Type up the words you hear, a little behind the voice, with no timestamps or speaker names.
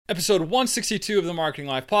Episode 162 of the Marketing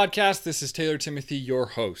Life Podcast. This is Taylor Timothy, your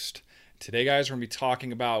host. Today, guys, we're going to be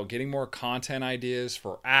talking about getting more content ideas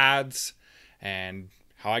for ads and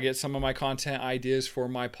how I get some of my content ideas for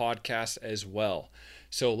my podcast as well.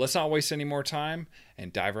 So let's not waste any more time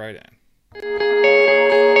and dive right in.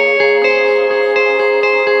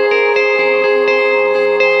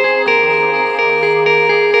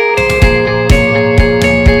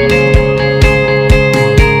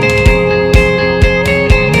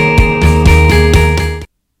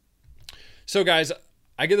 So guys,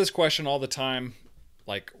 I get this question all the time,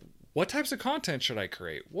 like, what types of content should I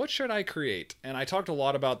create? What should I create? And I talked a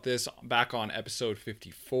lot about this back on episode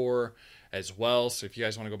 54 as well. So if you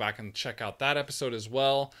guys want to go back and check out that episode as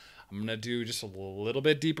well, I'm going to do just a little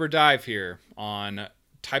bit deeper dive here on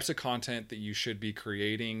types of content that you should be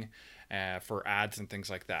creating for ads and things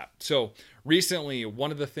like that. So recently,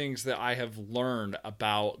 one of the things that I have learned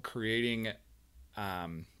about creating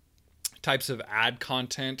types of ad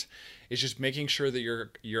content is just making sure that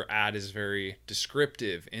your ad is very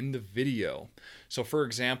descriptive in the video. So for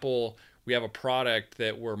example, we have a product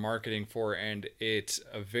that we're marketing for, and it's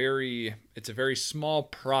a very small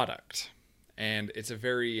product, and it's a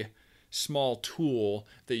very small tool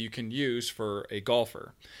that you can use for a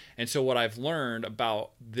golfer. And so what I've learned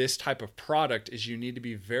about this type of product is you need to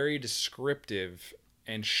be very descriptive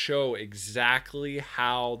and show exactly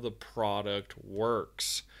how the product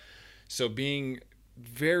works. So being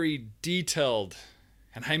very detailed,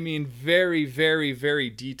 and I mean very, very, very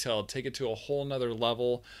detailed, take it to a whole nother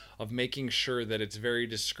level of making sure that it's very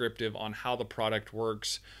descriptive on how the product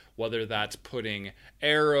works, whether that's putting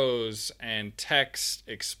arrows and text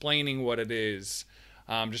explaining what it is.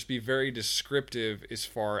 Just be very descriptive as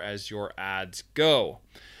far as your ads go.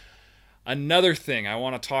 Another thing I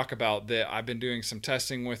want to talk about that I've been doing some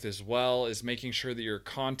testing with as well is making sure that your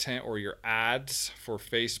content or your ads for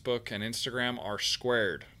Facebook and Instagram are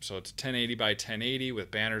squared. So it's 1080 by 1080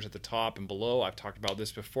 with banners at the top and below. I've talked about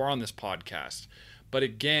this before on this podcast. But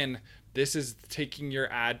again, this is taking your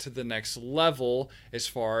ad to the next level as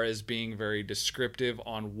far as being very descriptive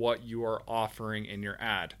on what you are offering in your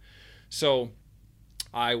ad. So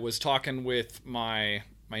I was talking with my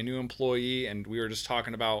new employee, and we were just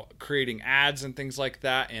talking about creating ads and things like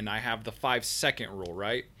that. And I have the 5-second rule,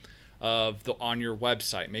 right? On your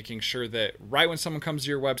website, making sure that right when someone comes to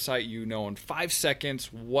your website, you know in 5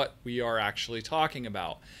 seconds what we are actually talking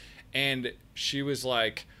about. And she was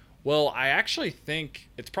like, well, I actually think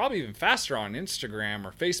it's probably even faster on Instagram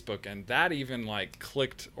or Facebook. And that even like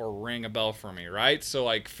clicked or rang a bell for me, right? So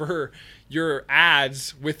like for your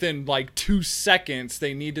ads, within like 2 seconds,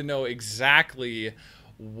 they need to know exactly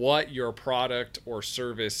what your product or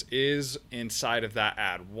service is inside of that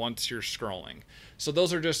ad once you're scrolling. So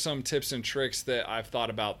those are just some tips and tricks that I've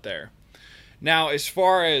thought about there. Now, as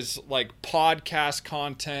far as like podcast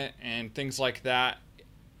content and things like that,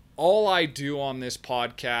 all I do on this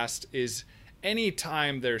podcast is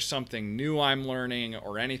anytime there's something new I'm learning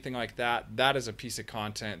or anything like that, that is a piece of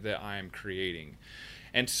content that I'm creating.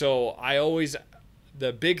 And so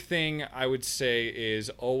the big thing I would say is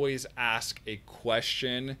always ask a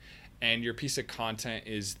question, and your piece of content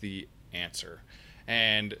is the answer.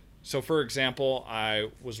 And so, for example, I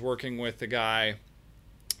was working with a guy,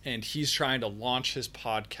 and he's trying to launch his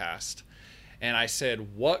podcast. And I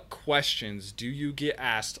said, what questions do you get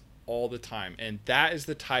asked all the time? And that is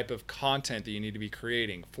the type of content that you need to be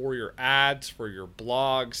creating for your ads, for your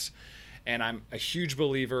blogs. And I'm a huge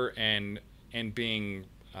believer in being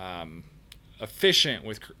efficient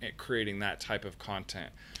with creating that type of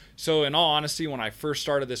content. So in all honesty, when I first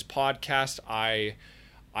started this podcast, I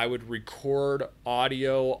would record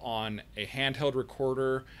audio on a handheld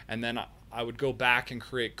recorder, and then I would go back and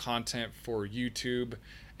create content for YouTube.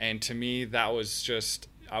 And to me, that was just,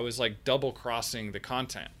 I was like double crossing the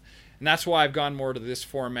content. And that's why I've gone more to this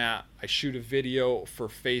format. I shoot a video for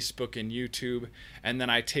Facebook and YouTube, and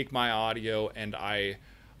then I take my audio and I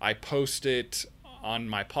post it on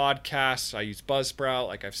my podcast. I use Buzzsprout,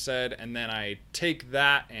 like I've said, and then I take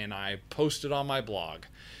that and I post it on my blog.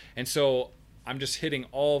 And so I'm just hitting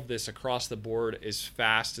all of this across the board as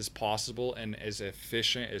fast as possible and as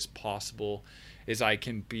efficient as possible as I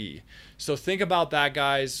can be. So think about that,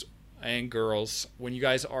 guys and girls, when you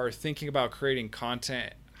guys are thinking about creating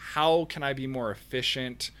content. How can I be more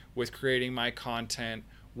efficient with creating my content?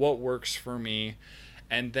 What works for me?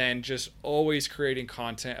 And then just always creating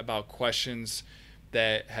content about questions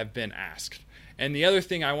that have been asked. And the other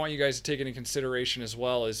thing I want you guys to take into consideration as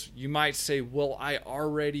well is you might say, well, I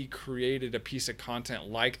already created a piece of content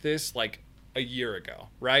like this. Like a year ago,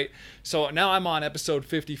 right? So now I'm on episode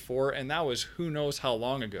 54, and that was who knows how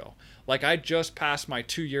long ago. Like, I just passed my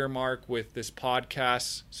 2-year mark with this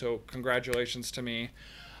podcast, so congratulations to me.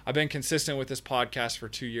 I've been consistent with this podcast for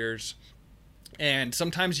 2 years. And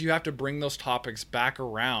sometimes you have to bring those topics back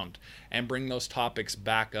around and bring those topics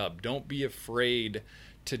back up. Don't be afraid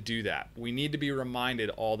to do that. We need to be reminded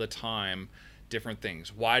all the time different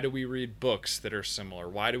things. Why do we read books that are similar?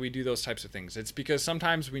 Why do we do those types of things? It's because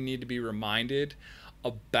sometimes we need to be reminded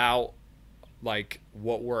about like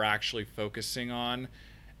what we're actually focusing on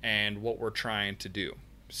and what we're trying to do.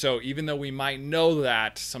 So even though we might know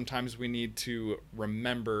that, sometimes we need to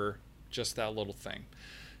remember just that little thing.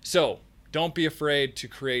 So don't be afraid to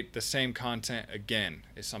create the same content again,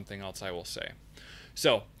 is something else I will say.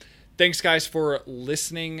 So thanks, guys, for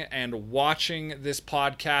listening and watching this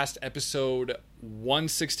podcast, episode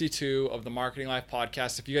 162 of the Marketing Life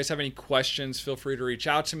Podcast. If you guys have any questions, feel free to reach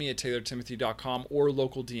out to me at taylortimothy.com or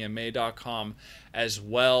localdma.com as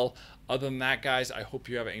well. Other than that, guys, I hope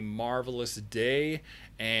you have a marvelous day,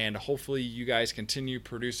 and hopefully you guys continue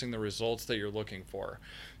producing the results that you're looking for.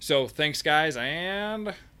 So thanks, guys,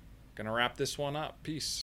 and gonna wrap this one up. Peace.